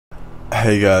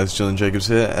Hey guys, Julian Jacobs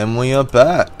here, and we are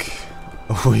back.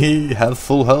 We have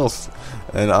full health,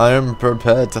 and I am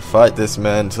prepared to fight this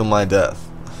man till my death,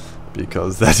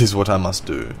 because that is what I must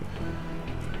do.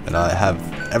 And I have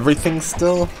everything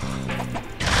still.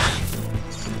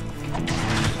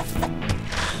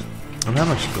 And how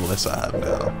much gliss I have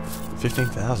now?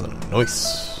 15,000.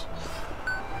 Nice.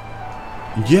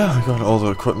 Yeah, I got all the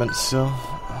equipment still.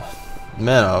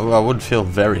 Man, I would feel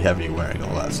very heavy wearing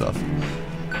all that stuff.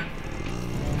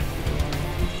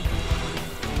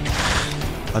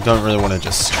 I don't really want to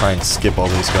just try and skip all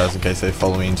these guys in case they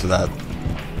follow me into that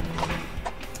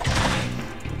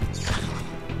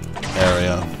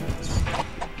area.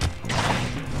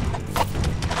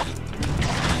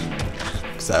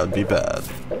 Because that would be bad.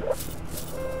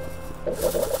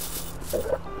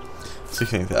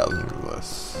 16,000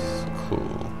 less.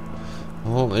 Cool.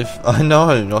 Well, if I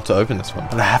know not to open this one,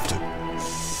 but I have to.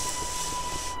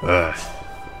 Ugh.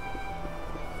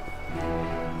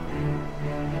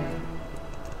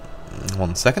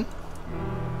 One second.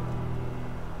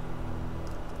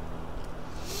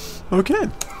 Okay.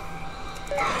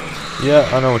 Yeah,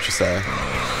 I know what you're saying.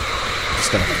 I'm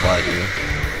just gonna fight you.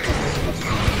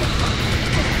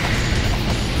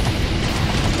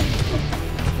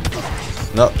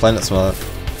 No, playing it smart.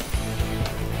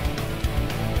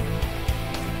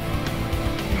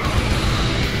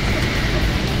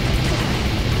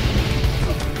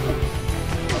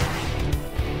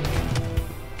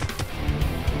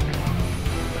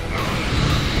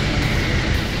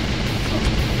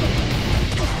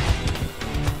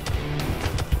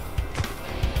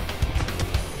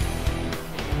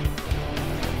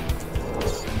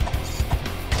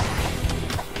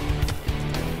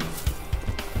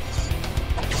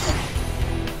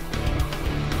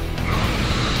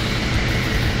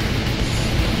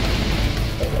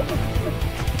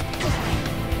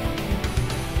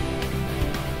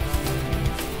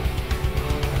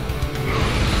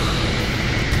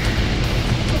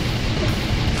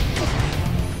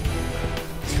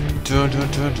 Dun,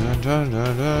 dun, dun, dun, dun,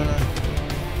 dun, dun.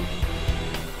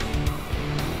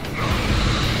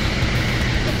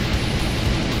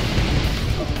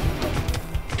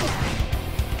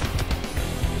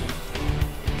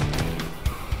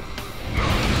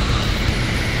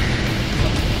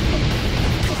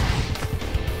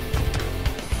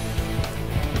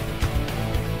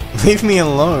 Leave me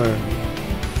alone.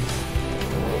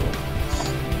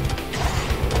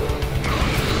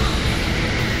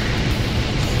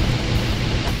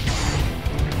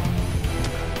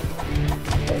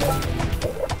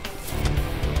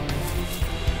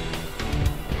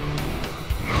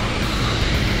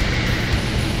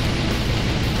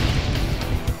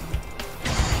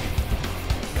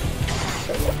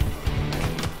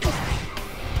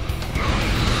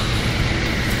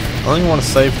 I only want to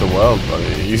save the world, buddy.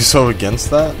 Are you so against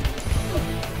that?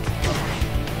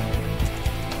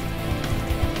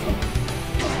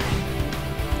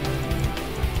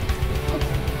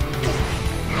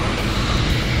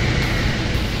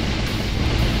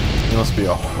 You must be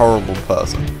a horrible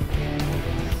person.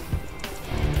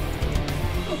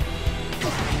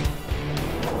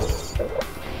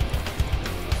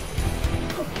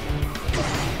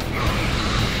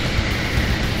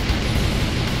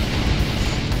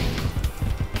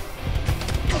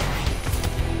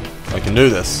 I can do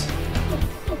this.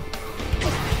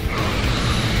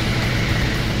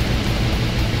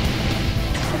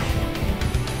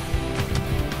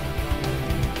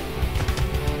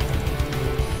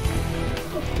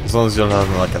 As long as you don't have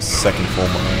like a second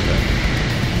form or anything,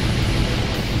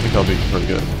 I think I'll be pretty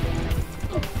good.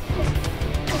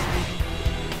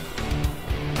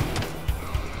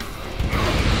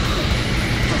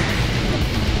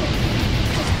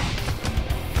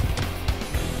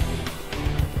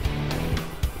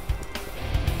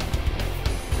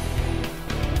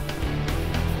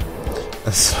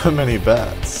 There's so many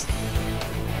bats.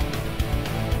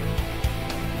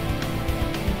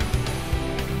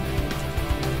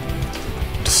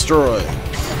 Destroy.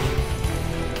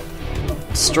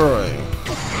 Destroy.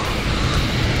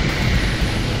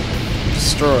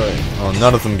 Destroy. Oh,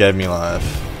 none of them gave me life.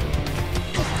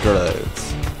 Great.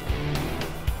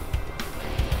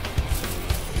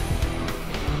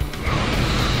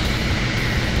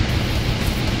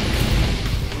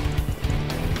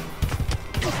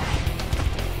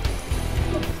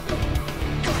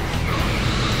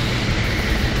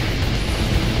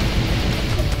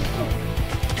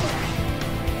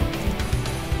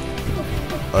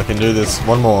 I can do this.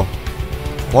 One more.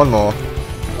 One more.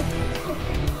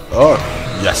 Oh,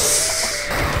 yes.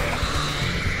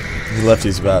 He left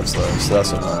his bats though, so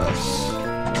that's not nice.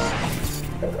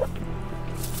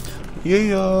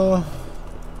 Yeah.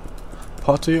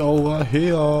 Party over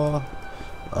here.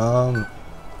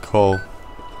 Coal.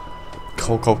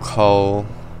 Coal.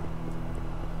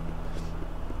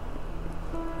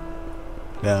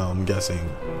 Now I'm guessing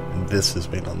this has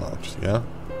been unlocked, yeah?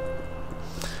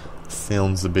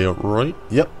 Sounds about right.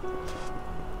 Yep.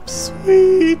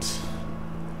 Sweet.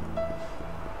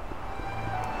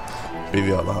 Be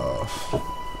the other half.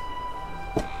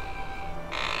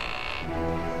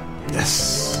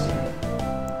 Yes.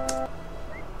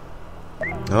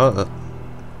 Oh,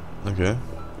 okay.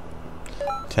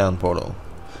 Town portal.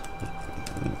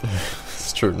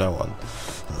 It's true, no one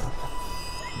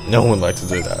likes to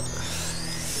do that.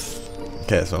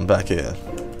 Okay, so I'm back here.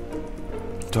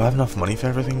 Do I have enough money for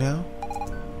everything now?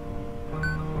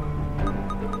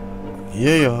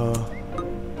 Yeah.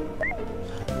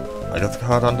 I got the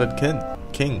card undead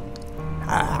king.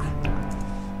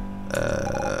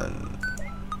 And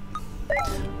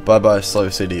bye bye slow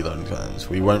CD loading times.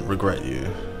 We won't regret you.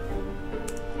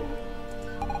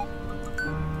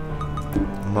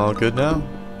 I'm all good now.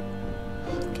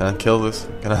 Can I kill this?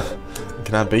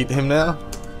 Can I beat him now?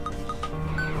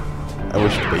 I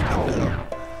wish to beat him now.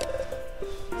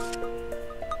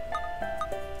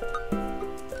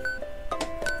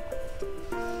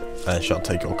 I shall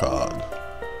take your card.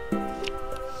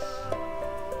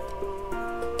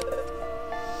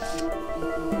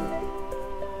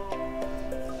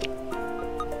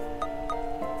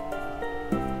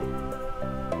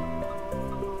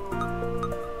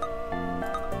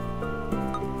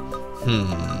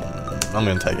 I'm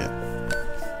gonna take it.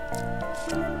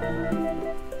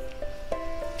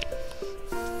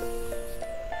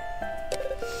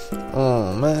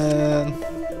 Oh man.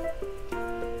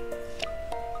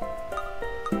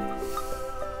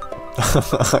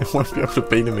 I won't be able to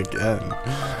beat him again.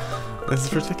 This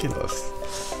is ridiculous.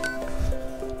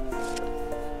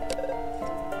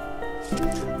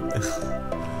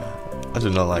 I do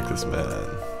not like this man.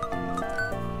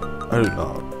 I do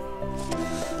not.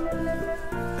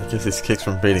 I guess this kicks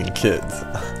from beating kids.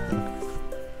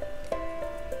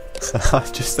 I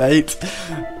just ate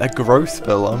a growth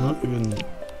spell. I'm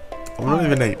not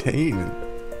even 18.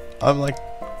 I'm like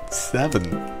 7.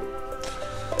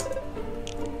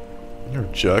 You're a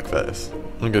jerk face.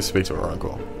 I'm gonna go speak to her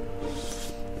uncle.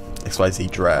 XYZ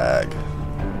drag.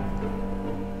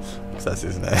 Because that's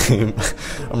his name.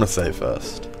 I'm gonna save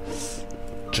first.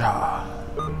 Ja.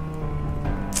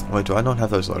 Wait, do I not have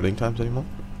those loading times anymore?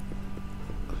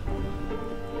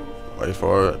 Wait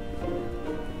for it.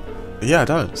 Yeah, I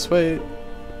don't. Sweet.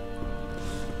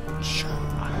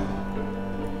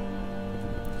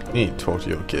 You need to talk to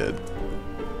your kid.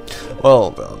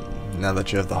 Well, now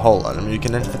that you have the whole item, you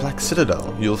can enter the Black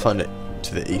Citadel. You'll find it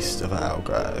to the east of our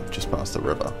grave, just past the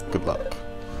river. Good luck.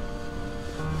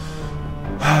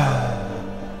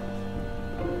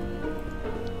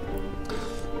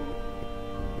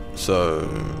 So,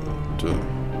 do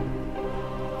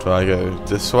I go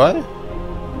this way?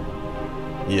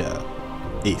 Yeah,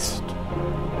 east.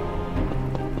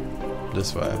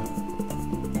 This way.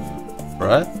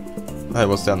 Right? Hey,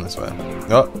 what's down this way?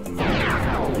 Oh.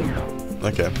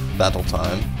 Okay, battle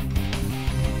time.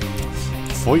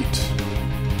 Fight.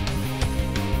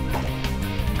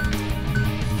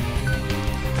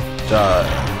 Die.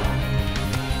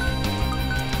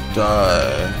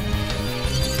 Die.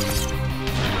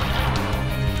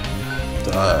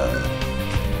 Die.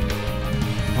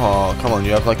 Oh, come on,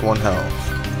 you have like 1 health.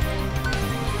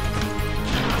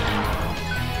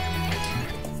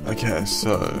 Okay,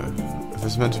 so if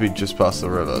it's meant to be just past the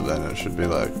river, then it should be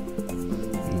like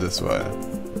this way.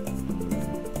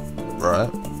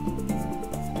 Right?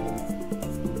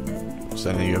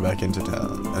 So then you go back into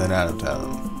town, and then out of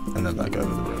town, and then back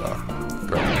over the river.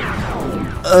 Great.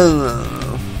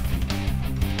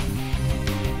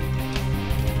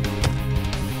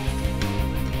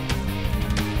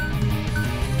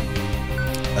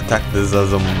 Attack the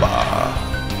Zumba.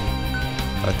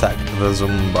 Attack the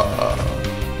Zumba.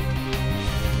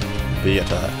 Be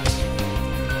attacked.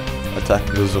 Attack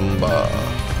the Zumba.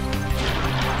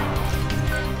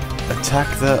 Attack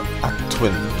the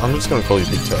Twin. I'm just gonna call you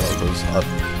Big Toe because I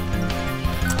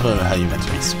don't know how you meant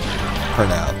to be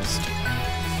pronounced.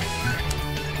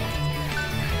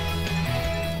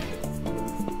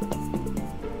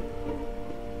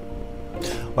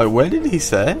 Wait, where did he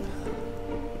say?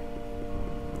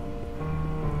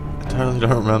 I totally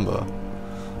don't remember.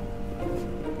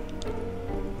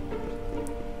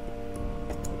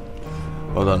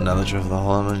 Well done, now that you have the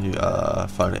whole island, you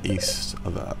find it east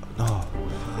of that. Oh.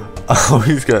 I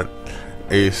always get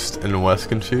east and west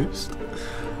confused.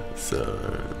 So,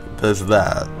 there's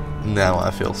that. Now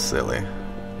I feel silly.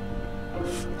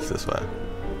 this way.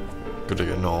 Got to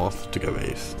go north to go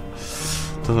east.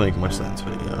 Doesn't make much sense,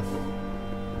 but yeah.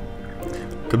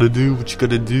 Gotta do what you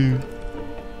gotta do.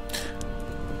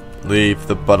 Leave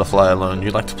the butterfly alone.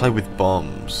 You like to play with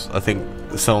bombs. I think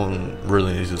someone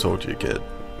really needs to talk to your kid.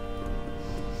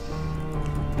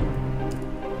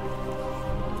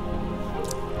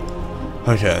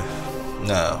 Okay,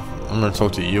 now I'm gonna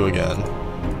talk to you again.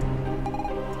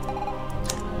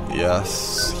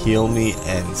 Yes, heal me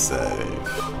and save.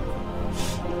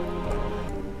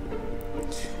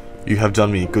 You have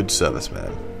done me good service,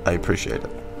 man. I appreciate it.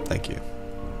 Thank you.